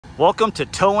Welcome to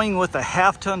Towing with a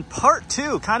Half Ton Part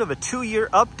 2, kind of a 2-year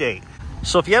update.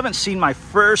 So if you haven't seen my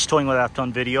first Towing with a Half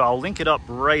Ton video, I'll link it up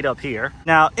right up here.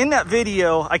 Now, in that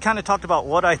video, I kind of talked about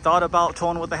what I thought about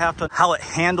towing with a half ton, how it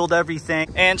handled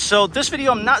everything. And so this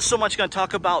video, I'm not so much going to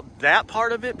talk about that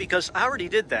part of it because I already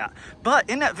did that. But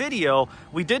in that video,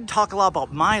 we did talk a lot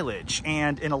about mileage.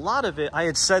 And in a lot of it, I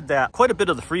had said that quite a bit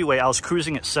of the freeway, I was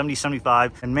cruising at 70,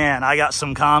 75. And man, I got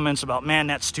some comments about, man,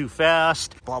 that's too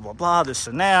fast, blah, blah, blah, this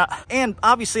and that. And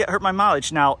obviously it hurt my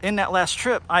mileage. Now, in that last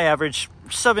trip, I averaged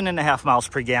 7.5 miles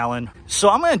per gallon. So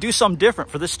I'm going to do something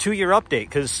different for this 2-year update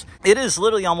because it is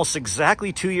literally almost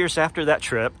exactly 2 years after that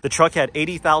trip. The truck had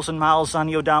 80,000 miles on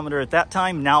the odometer at that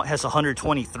time. Now it has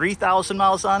 123,000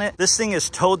 miles on it. This thing has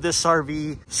towed this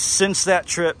RV since that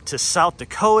trip to South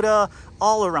Dakota,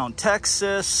 all around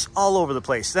Texas, all over the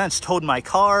place. Then it's towed my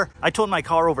car. I towed my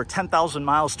car over 10,000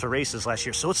 miles to races last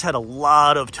year. So it's had a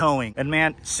lot of towing. And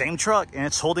man, same truck and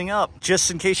it's holding up. Just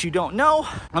in case you don't know,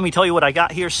 let me tell you what I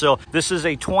got here. So this is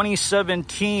a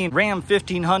 2017 Ram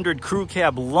 1500 Crew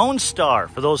Cab Lonestar.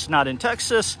 For those not in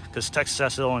Texas, because Texas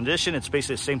has its own edition, it's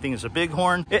basically the same thing as a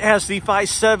Bighorn. It has the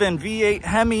 5.7 V8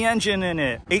 Hemi engine in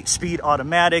it, 8-speed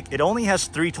automatic. It only has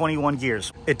 321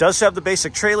 gears. It does have the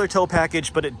basic trailer tow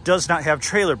package, but it does not have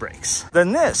trailer brakes.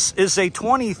 Then this is a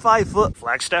 25-foot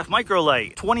Flagstaff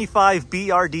Micro-lite 25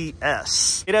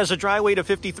 BRDS. It has a dry weight of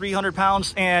 5,300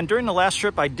 pounds, and during the last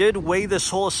trip I did weigh this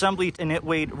whole assembly and it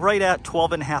weighed right at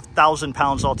 12,500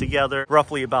 pounds altogether,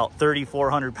 roughly about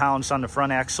 3,400 pounds on the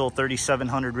front axle,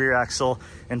 3,700 rear axle,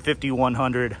 and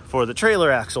 5,100 for the trailer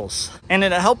axles. And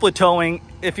to help with towing,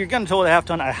 if you're going to tow with a half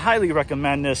ton, I highly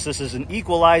recommend this. This is an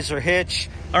equalizer hitch.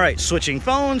 All right, switching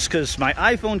phones because my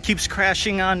iPhone keeps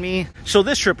crashing on me. So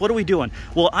this trip, what are we doing?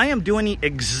 Well, I am doing the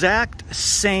exact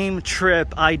same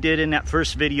trip I did in that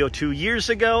first video 2 years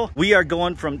ago. We are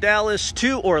going from Dallas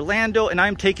to Orlando, and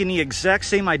I'm taking the exact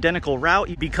same identical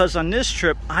route because on this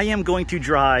trip, I am going to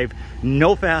drive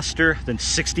no faster than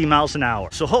 60 miles an hour.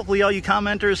 So hopefully all you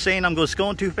commenters saying I'm just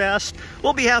going too fast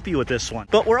will be happy with this one.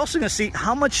 But we're also going to see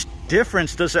how much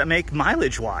difference does that make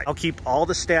mileage-wise. I'll keep all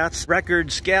the stats,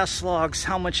 records, gas logs,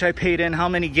 how much I paid in, how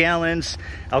many gallons.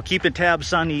 I'll keep the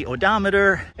tabs on the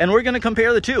odometer, and we're going to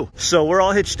compare the two. So we're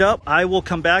all hitched up. I will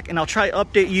come back and I'll try to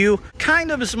update you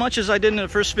kind of as much as I did in the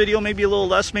first video, maybe a little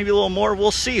less, maybe a little more.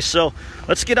 We'll see. So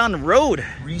let's get on the road.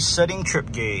 Resetting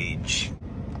trip gauge.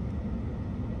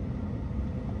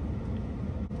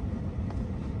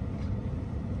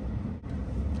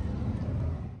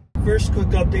 First quick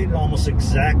update, almost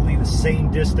exactly the same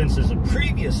distance as the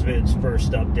previous vid's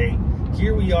first update.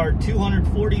 Here we are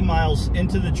 240 miles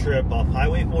into the trip off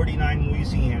Highway 49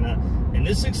 Louisiana, and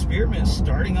this experiment is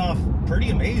starting off pretty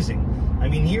amazing. I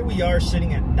mean, here we are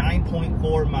sitting at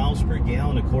 9.4 miles per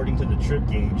gallon according to the trip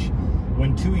gauge,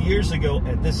 when 2 years ago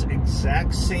at this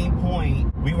exact same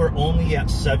point, we were only at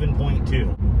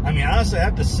 7.2. I mean, honestly, I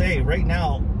have to say, right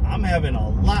now, I'm having a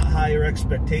lot higher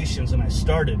expectations than I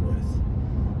started with.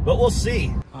 But we'll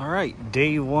see. All right,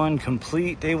 day one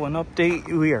complete, day one update.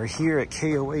 We are here at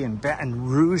KOA in Baton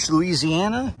Rouge,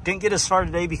 Louisiana. Didn't get as far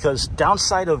today because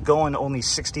downside of going only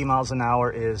 60 miles an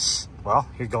hour is, well,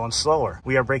 you're going slower.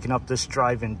 We are breaking up this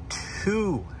drive in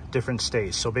 2 different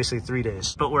stays, so basically 3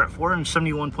 days. But we're at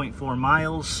 471.4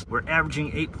 miles. We're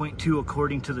averaging 8.2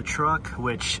 according to the truck,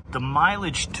 which the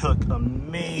mileage took a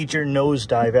major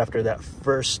nosedive after that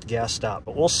first gas stop.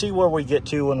 But we'll see where we get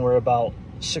to when we're about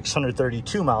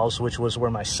 632 miles, which was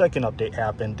where my second update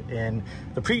happened in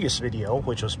the previous video,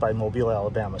 which was by Mobile,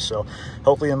 Alabama. So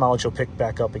hopefully the mileage will pick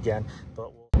back up again. But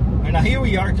and now here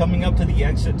we are coming up to the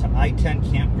exit to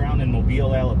I-10 campground in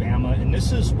Mobile, Alabama, and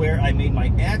this is where I made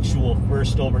my actual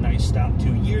first overnight stop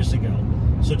 2 years ago.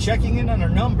 So checking in on our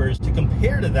numbers to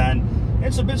compare to then,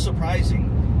 it's a bit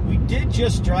surprising. We did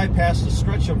just drive past a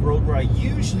stretch of road where I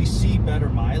usually see better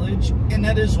mileage, and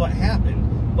that is what happened.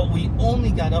 But we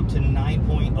only got up to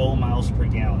 9.0 miles per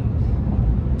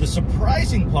gallon. The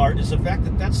surprising part is the fact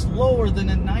that that's lower than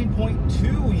the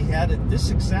 9.2 we had at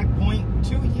this exact point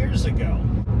 2 years ago.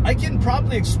 I can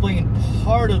probably explain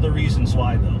part of the reasons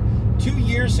why though. 2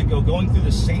 years ago, going through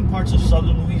the same parts of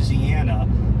southern Louisiana,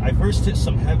 I first hit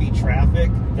some heavy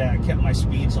traffic that kept my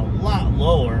speeds a lot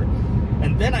lower.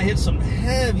 And then I hit some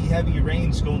heavy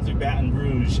rains going through Baton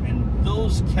Rouge, and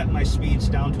those kept my speeds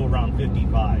down to around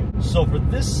 55. So for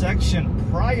this section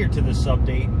prior to this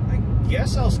update, I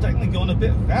guess I was technically going a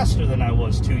bit faster than I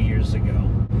was 2 years ago.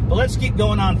 But let's keep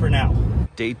going on for now.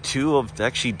 Day 2 of,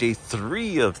 actually day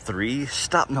 3 of 3,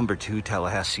 stop number 2,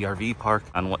 Tallahassee RV Park,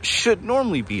 on what should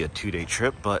normally be a 2-day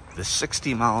trip, but the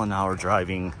 60 mile an hour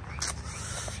driving,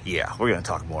 yeah, we're gonna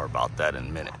talk more about that in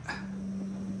a minute.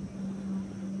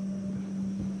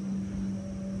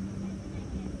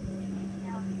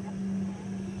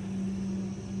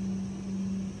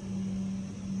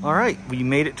 All right, we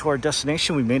made it to our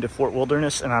destination. We made it to Fort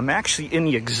Wilderness, and I'm actually in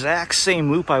the exact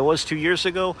same loop I was 2 years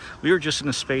ago. We were just in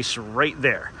a space right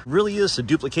there. Really is a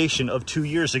duplication of 2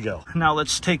 years ago. Now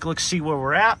let's take a look, see where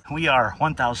we're at. We are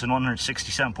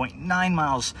 1,167.9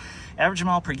 miles. Average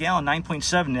mile per gallon,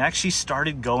 9.7. It actually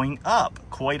started going up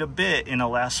quite a bit in the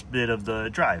last bit of the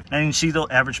drive. And you can see the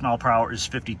average mile per hour is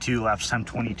 52, lapse time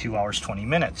 22 hours, 20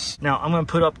 minutes. Now I'm gonna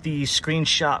put up the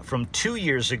screenshot from 2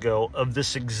 years ago of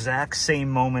this exact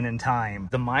same moment in time.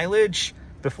 The mileage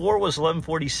before was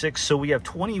 1146, so we have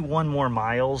 21 more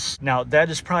miles. Now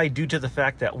that is probably due to the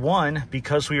fact that one,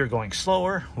 because we were going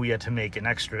slower, we had to make an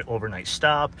extra overnight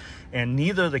stop, and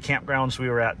neither of the campgrounds we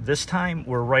were at this time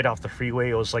were right off the freeway.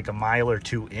 It was like a mile or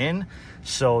two in,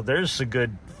 so there's a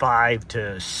good 5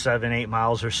 to 7, 8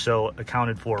 miles or so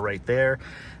accounted for right there.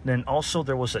 Then also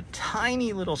there was a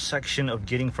tiny little section of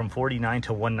getting from 49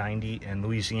 to 190 in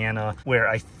Louisiana where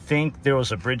I think there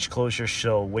was a bridge closure,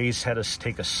 so Waze had us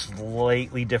take a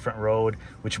slightly different road,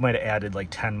 which might have added like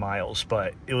 10 miles,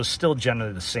 but it was still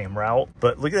generally the same route.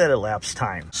 But look at that elapsed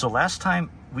time. So last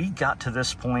time we got to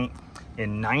this point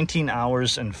in 19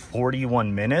 hours and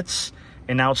 41 minutes,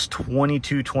 and now it's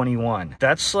 22:21.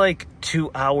 That's like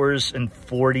 2 hours and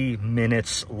 40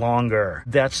 minutes longer.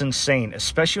 That's insane,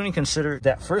 especially when you consider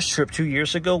that first trip 2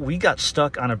 years ago, we got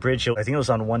stuck on a bridge. I think it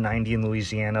was on 190 in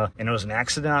Louisiana, and it was an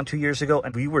accident on 2 years ago,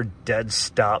 and we were dead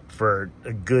stopped for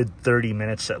a good 30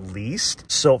 minutes at least.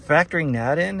 So factoring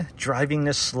that in, driving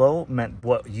this slow meant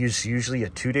what was usually a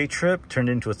 2-day trip turned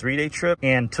into a 3-day trip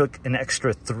and took an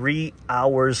extra 3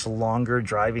 hours longer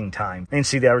driving time. And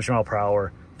see the average mile per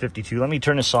hour, 52. Let me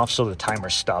turn this off so the timer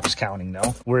stops counting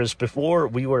now. Whereas before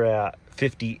we were at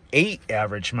 58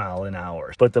 average mile an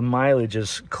hour, but the mileage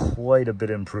is quite a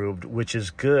bit improved, which is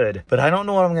good. But I don't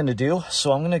know what I'm going to do,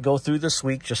 so I'm going to go through this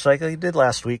week just like I did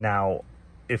last week. Now,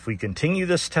 if we continue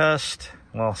this test,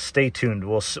 well, stay tuned.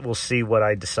 We'll see what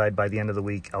I decide by the end of the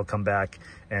week. I'll come back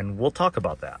and we'll talk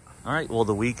about that. All right, well,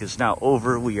 the week is now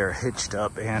over. We are hitched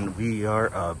up and we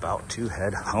are about to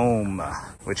head home,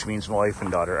 which means my wife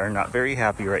and daughter are not very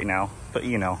happy right now. But,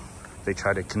 you know, they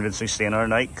tried to convince me to stay another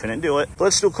night, couldn't do it. But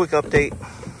let's do a quick update.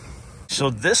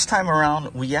 So this time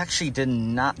around, we actually did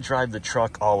not drive the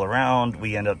truck all around.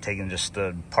 We ended up taking just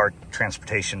the park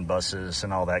transportation buses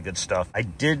and all that good stuff. I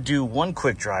did do one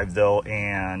quick drive, though,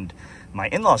 and my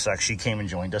in-laws actually came and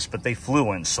joined us, but they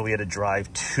flew in, so we had to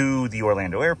drive to the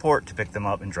Orlando airport to pick them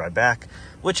up and drive back,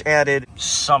 which added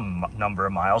some number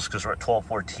of miles because we're at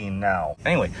 1214 now.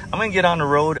 Anyway, I'm gonna get on the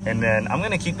road and then I'm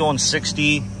gonna keep going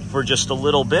 60 for just a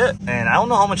little bit. And I don't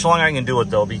know how much longer I can do it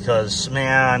though, because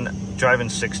man, driving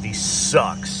 60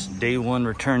 sucks. Day one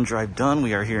return drive done.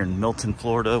 We are here in Milton,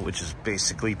 Florida, which is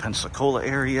basically Pensacola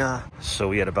area. So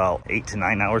we had about 8 to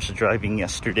 9 hours of driving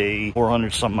yesterday,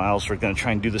 400 some miles. We're gonna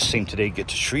try and do the same today, get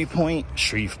to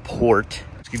Shreveport.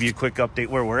 Give you a quick update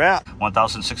where we're at.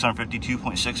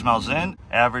 1,652.6 miles in.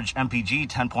 Average MPG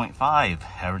 10.5.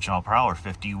 Average mile per hour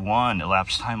 51.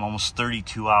 Elapsed time almost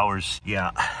 32 hours.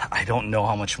 Yeah, I don't know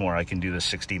how much more I can do this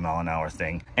 60 mile an hour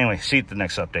thing. Anyway, see you at the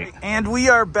next update. And we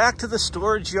are back to the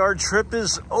storage yard. Trip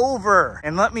is over.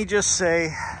 And let me just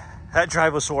say, that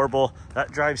drive was horrible.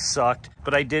 That drive sucked,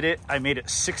 but I did it. I made it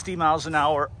 60 miles an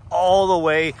hour all the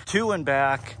way to and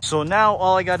back. So now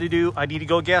all I got to do, I need to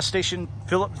go to a gas station,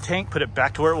 fill up the tank, put it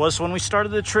back to where it was when we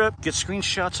started the trip, get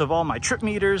screenshots of all my trip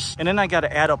meters, and then I got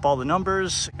to add up all the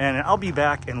numbers, and I'll be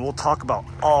back and we'll talk about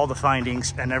all the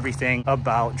findings and everything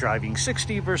about driving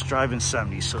 60 versus driving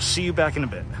 70. So see you back in a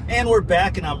bit. And we're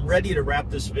back and I'm ready to wrap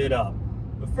this vid up.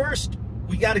 But first,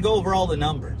 we got to go over all the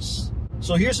numbers.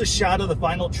 So here's a shot of the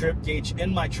final trip gauge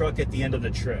in my truck at the end of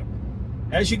the trip.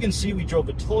 As you can see, we drove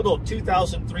a total of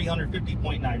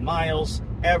 2,350.9 miles,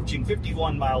 averaging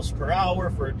 51 miles per hour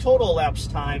for a total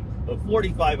elapsed time of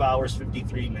 45 hours,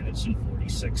 53 minutes, and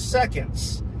 46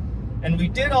 seconds. And we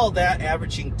did all that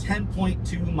averaging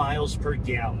 10.2 miles per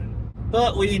gallon.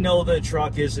 But we know the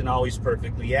truck isn't always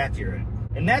perfectly accurate.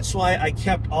 And that's why I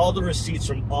kept all the receipts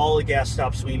from all the gas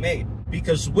stops we made.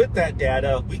 Because with that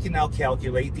data, we can now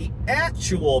calculate the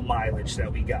actual mileage that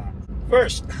we got.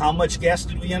 First, how much gas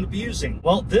did we end up using?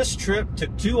 Well, this trip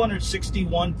took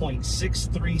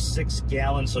 261.636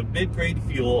 gallons of mid-grade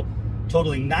fuel,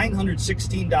 totaling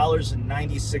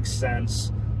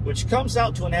 $916.96, which comes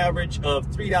out to an average of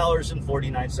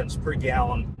 $3.49 per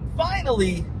gallon.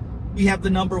 Finally, we have the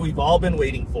number we've all been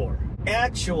waiting for.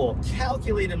 Actual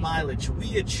calculated mileage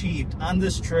we achieved on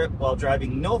this trip while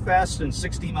driving no faster than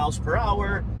 60 miles per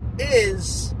hour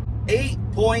is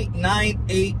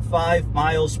 8.985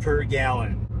 miles per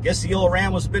gallon. Guess the old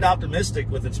Ram was a bit optimistic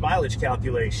with its mileage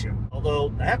calculation,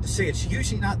 although I have to say it's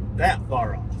usually not that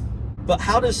far off. But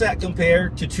how does that compare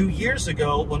to 2 years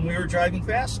ago when we were driving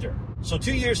faster? So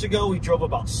 2 years ago, we drove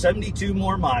about 72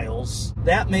 more miles.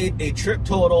 That made a trip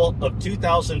total of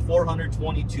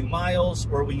 2,422 miles,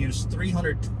 where we used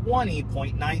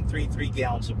 320.933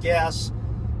 gallons of gas,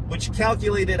 which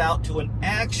calculated out to an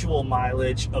actual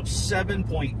mileage of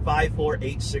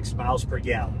 7.5486 miles per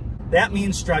gallon. That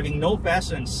means driving no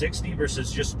faster than 60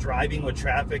 versus just driving with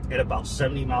traffic at about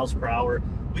 70 miles per hour.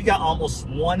 We got almost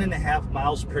 1.5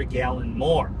 miles per gallon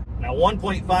more. Now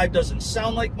 1.5 doesn't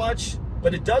sound like much,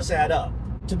 but it does add up.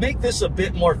 To make this a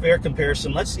bit more fair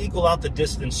comparison, let's equal out the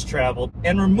distance traveled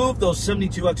and remove those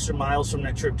 72 extra miles from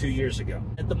that trip 2 years ago.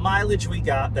 At the mileage we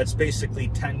got, that's basically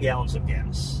 10 gallons of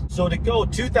gas. So to go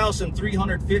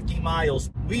 2,350 miles,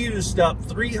 we used up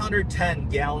 310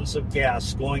 gallons of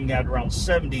gas going at around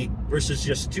 70 versus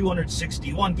just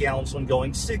 261 gallons when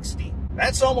going 60.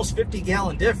 That's almost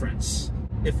 50-gallon difference.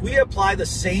 If we apply the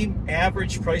same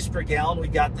average price per gallon we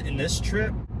got in this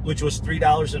trip, which was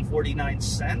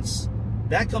 $3.49,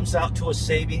 that comes out to a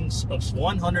savings of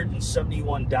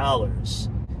 $171.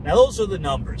 Now those are the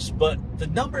numbers, but the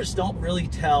numbers don't really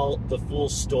tell the full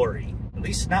story, at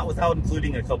least not without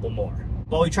including a couple more.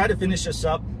 While we try to finish this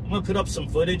up, I'm going to put up some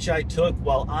footage I took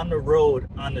while on the road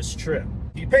on this trip.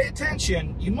 If you pay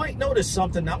attention, you might notice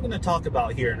something I'm going to talk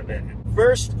about here in a minute.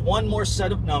 First, one more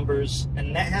set of numbers,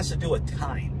 and that has to do with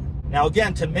time. Now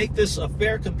again, to make this a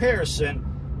fair comparison,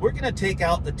 we're going to take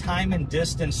out the time and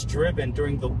distance driven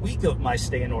during the week of my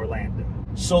stay in Orlando.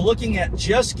 So looking at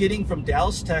just getting from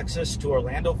Dallas, Texas to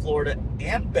Orlando, Florida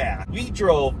and back, we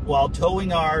drove while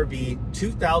towing our RV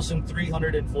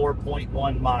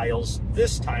 2,304.1 miles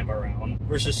this time around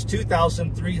versus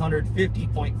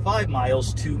 2,350.5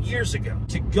 miles 2 years ago.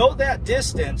 To go that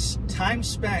distance, time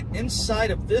spent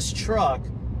inside of this truck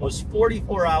was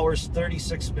 44 hours,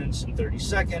 36 minutes and 30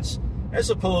 seconds, as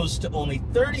opposed to only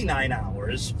 39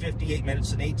 hours, 58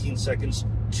 minutes and 18 seconds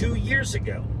 2 years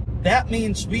ago. That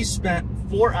means we spent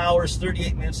 4 hours,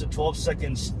 38 minutes and 12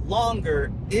 seconds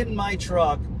longer in my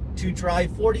truck to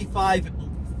drive 45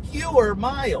 fewer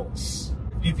miles.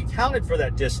 If you accounted for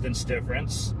that distance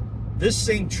difference, this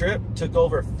same trip took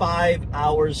over 5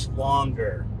 hours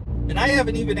longer. And I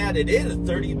haven't even added in the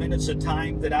 30 minutes of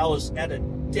time that I was at a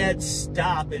dead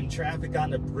stop in traffic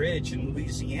on the bridge in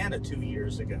Louisiana 2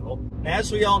 years ago. And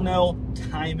as we all know,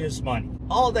 time is money.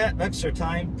 All that extra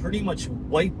time pretty much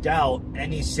wiped out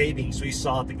any savings we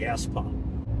saw at the gas pump.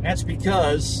 And that's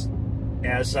because,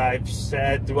 as I've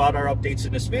said throughout our updates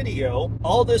in this video,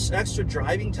 all this extra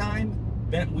driving time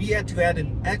meant we had to add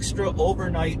an extra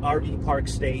overnight RV park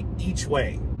stay each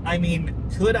way. I mean,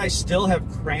 could I still have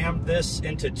crammed this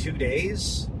into 2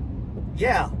 days?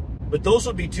 Yeah. But those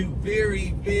would be 2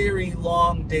 very, very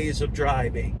long days of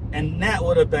driving. And that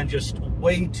would have been just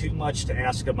way too much to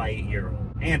ask of my 8-year-old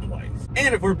and wife.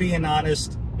 And if we're being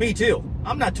honest, me too.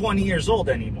 I'm not 20 years old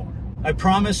anymore. I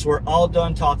promise we're all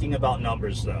done talking about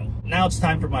numbers though. Now it's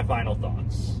time for my final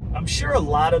thoughts. I'm sure a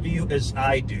lot of you, as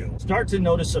I do, start to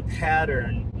notice a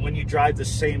pattern when you drive the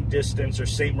same distance or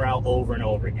same route over and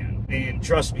over again. And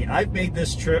trust me, I've made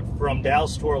this trip from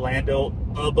Dallas to Orlando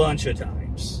a bunch of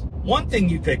times. One thing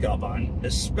you pick up on,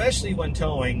 especially when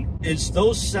towing, is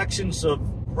those sections of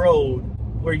road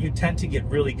where you tend to get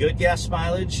really good gas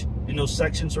mileage and those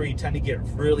sections where you tend to get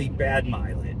really bad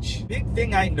mileage. Big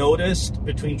thing I noticed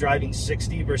between driving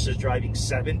 60 versus driving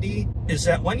 70 is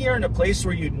that when you're in a place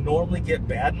where you normally get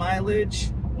bad mileage,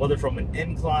 whether from an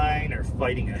incline or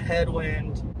fighting a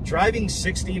headwind, driving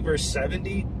 60 versus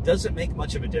 70 doesn't make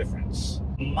much of a difference.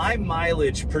 My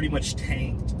mileage pretty much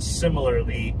tanked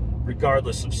similarly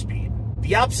regardless of speed.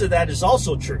 The opposite of that is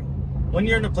also true. When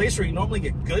you're in a place where you normally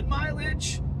get good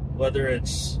mileage, whether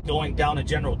it's going down a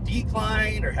general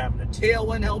decline or having a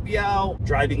tailwind help you out,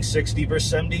 driving 60 versus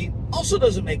 70 also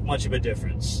doesn't make much of a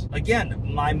difference. Again,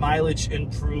 my mileage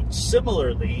improved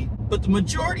similarly, but the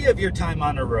majority of your time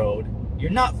on the road,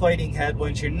 you're not fighting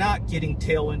headwinds, you're not getting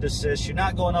tailwind assist, you're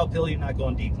not going uphill, you're not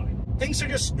going decline. Things are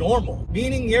just normal,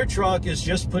 meaning your truck is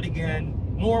just putting in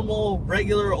normal,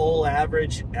 regular, old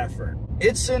average effort.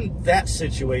 It's in that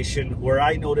situation where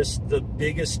I noticed the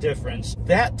biggest difference.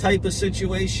 That type of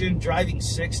situation, driving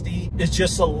 60, is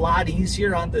just a lot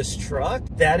easier on this truck.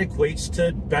 That equates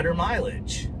to better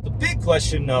mileage. The big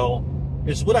question, though,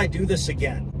 is would I do this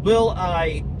again? Will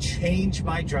I change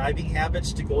my driving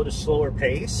habits to go at a slower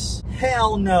pace?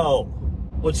 Hell no.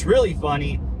 What's really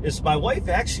funny is my wife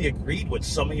actually agreed with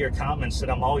some of your comments that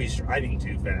I'm always driving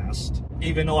too fast,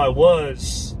 even though I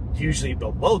was usually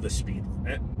below the speed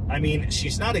limit. I mean,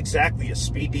 she's not exactly a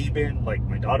speed demon like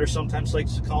my daughter sometimes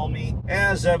likes to call me,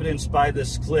 as evidenced by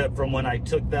this clip from when I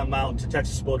took them out to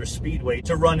Texas Motor Speedway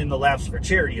to run in the Laps for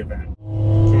Charity event.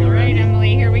 All right,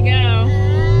 Emily, here we go.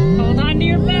 Hold on to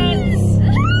your butts.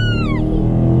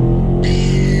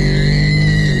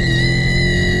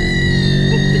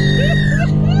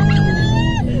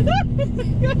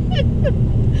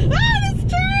 Ah, this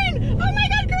turn! Oh my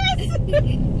God, Chris!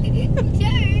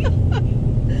 Okay.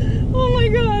 Oh my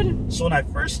God. So when I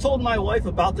first told my wife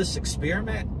about this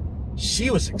experiment, she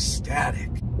was ecstatic.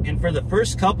 And for the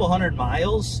first couple hundred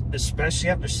miles, especially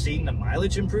after seeing the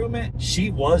mileage improvement,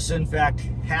 she was in fact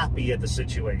happy at the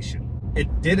situation.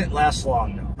 It didn't last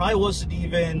long though. Probably wasn't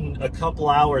even a couple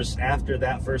hours after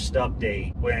that first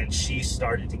update when she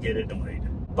started to get annoyed.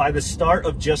 By the start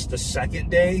of just the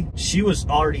second day, she was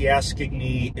already asking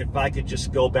me if I could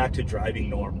just go back to driving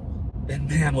normal. And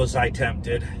man, was I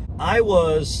tempted. I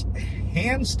was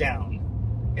hands down,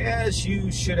 as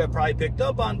you should have probably picked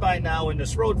up on by now in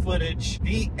this road footage,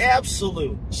 the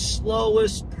absolute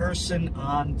slowest person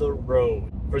on the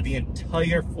road for the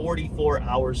entire 44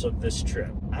 hours of this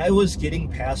trip. I was getting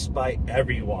passed by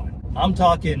everyone. I'm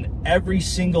talking every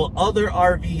single other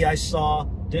RV I saw.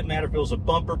 Didn't matter if it was a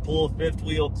bumper pull, fifth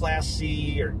wheel, Class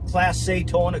C, or Class A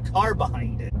towing a car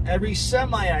behind it. Every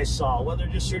semi I saw, whether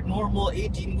just your normal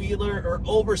 18-wheeler or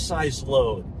oversized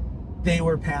load, they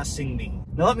were passing me.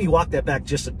 Now let me walk that back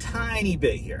just a tiny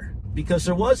bit here, because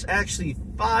there was actually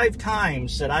 5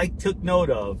 times that I took note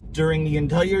of during the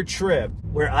entire trip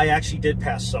where I actually did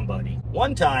pass somebody.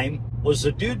 One time was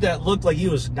a dude that looked like he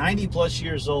was 90 plus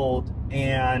years old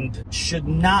and should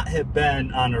not have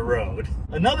been on the road.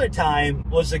 Another time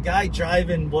was a guy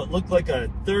driving what looked like a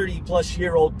 30 plus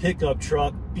year old pickup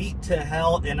truck, beat to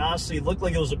hell, and honestly looked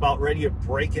like it was about ready to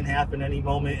break in half in any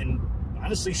moment, and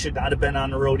honestly should not have been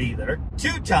on the road either.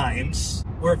 2 times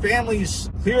where families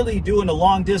clearly doing a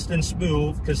long distance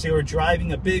move because they were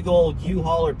driving a big old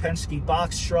U-Haul or Penske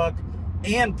box truck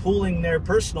and pulling their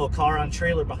personal car on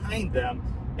trailer behind them.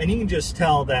 And you can just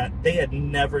tell that they had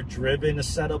never driven a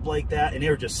setup like that and they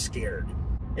were just scared.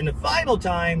 And the final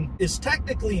time is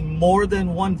technically more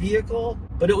than one vehicle,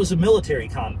 but it was a military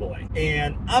convoy.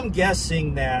 And I'm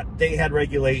guessing that they had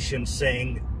regulations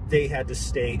saying they had to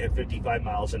stay at 55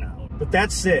 miles an hour. But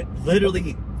that's it.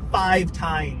 Literally 5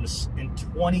 times in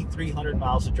 2,300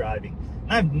 miles of driving.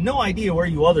 And I have no idea where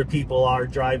you other people are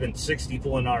driving 60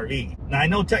 pulling RV. Now I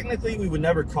know technically we would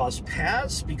never cross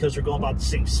paths because we're going about the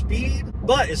same speed,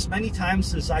 but as many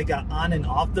times as I got on and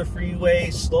off the freeway,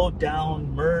 slowed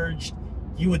down, merged,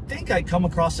 you would think I'd come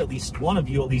across at least one of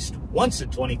you at least once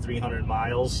at 2,300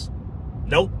 miles.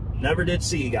 Nope. Never did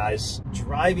see you guys.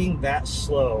 Driving that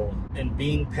slow and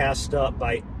being passed up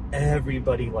by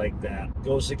everybody like that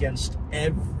goes against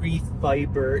every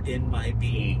fiber in my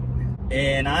being.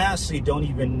 And I honestly don't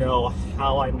even know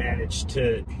how I managed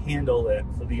to handle it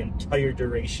for the entire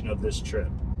duration of this trip.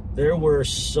 There were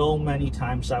so many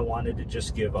times I wanted to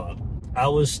just give up. I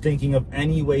was thinking of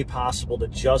any way possible to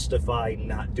justify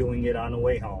not doing it on the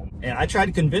way home. And I tried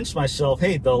to convince myself,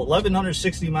 hey, the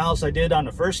 1,160 miles I did on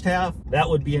the first half, that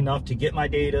would be enough to get my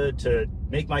data, to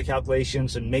make my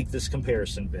calculations, and make this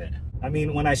comparison vid. I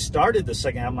mean, when I started the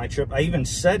second half of my trip, I even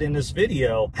said in this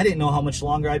video, I didn't know how much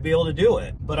longer I'd be able to do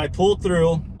it. But I pulled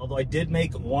through, although I did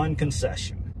make one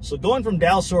concession. So going from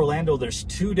Dallas to Orlando, there's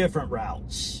 2 different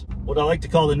routes. What I like to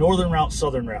call the northern route,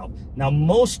 southern route. Now,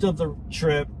 most of the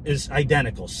trip is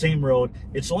identical, same road.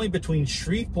 It's only between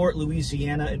Shreveport,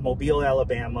 Louisiana and Mobile,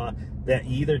 Alabama that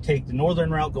you either take the northern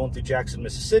route going through Jackson,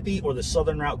 Mississippi, or the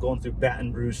southern route going through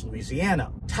Baton Rouge,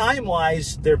 Louisiana.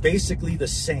 Time-wise, they're basically the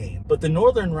same, but the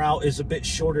northern route is a bit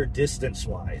shorter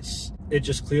distance-wise. It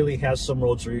just clearly has some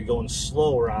roads where you're going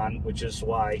slower on, which is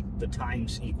why the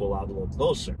times equal out a little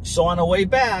closer. So on the way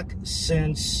back,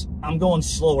 since I'm going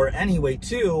slower anyway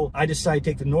too, I decided to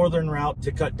take the northern route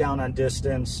to cut down on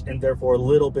distance and therefore a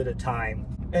little bit of time.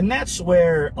 And that's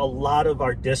where a lot of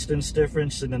our distance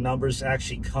difference in the numbers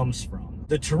actually comes from.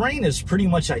 The terrain is pretty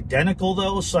much identical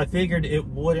though, so I figured it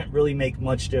wouldn't really make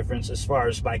much difference as far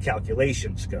as my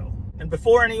calculations go. And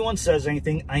before anyone says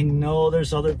anything, I know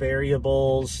there's other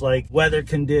variables like weather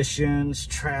conditions,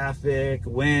 traffic,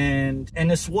 wind, and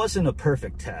this wasn't a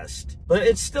perfect test, but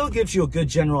it still gives you a good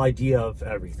general idea of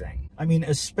everything. I mean,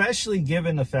 especially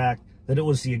given the fact that it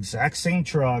was the exact same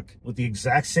truck with the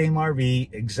exact same RV,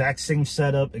 exact same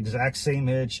setup, exact same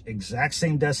hitch, exact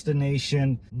same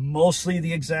destination, mostly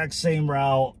the exact same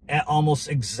route at almost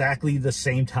exactly the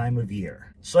same time of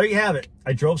year. So there you have it.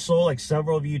 I drove slow like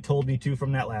several of you told me to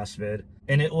from that last vid,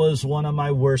 and it was one of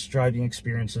my worst driving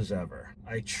experiences ever.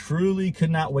 I truly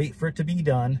could not wait for it to be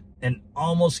done and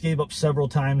almost gave up several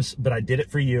times, but I did it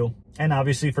for you and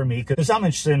obviously for me because I'm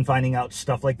interested in finding out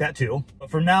stuff like that too. But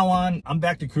from now on, I'm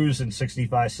back to cruising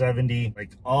 65, 70,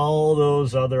 like all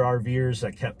those other RVers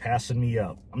that kept passing me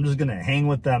up. I'm just gonna hang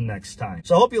with them next time.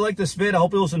 So I hope you liked this vid. I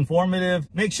hope it was informative.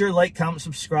 Make sure to like, comment,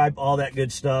 subscribe, all that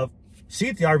good stuff. See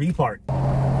you at the RV park.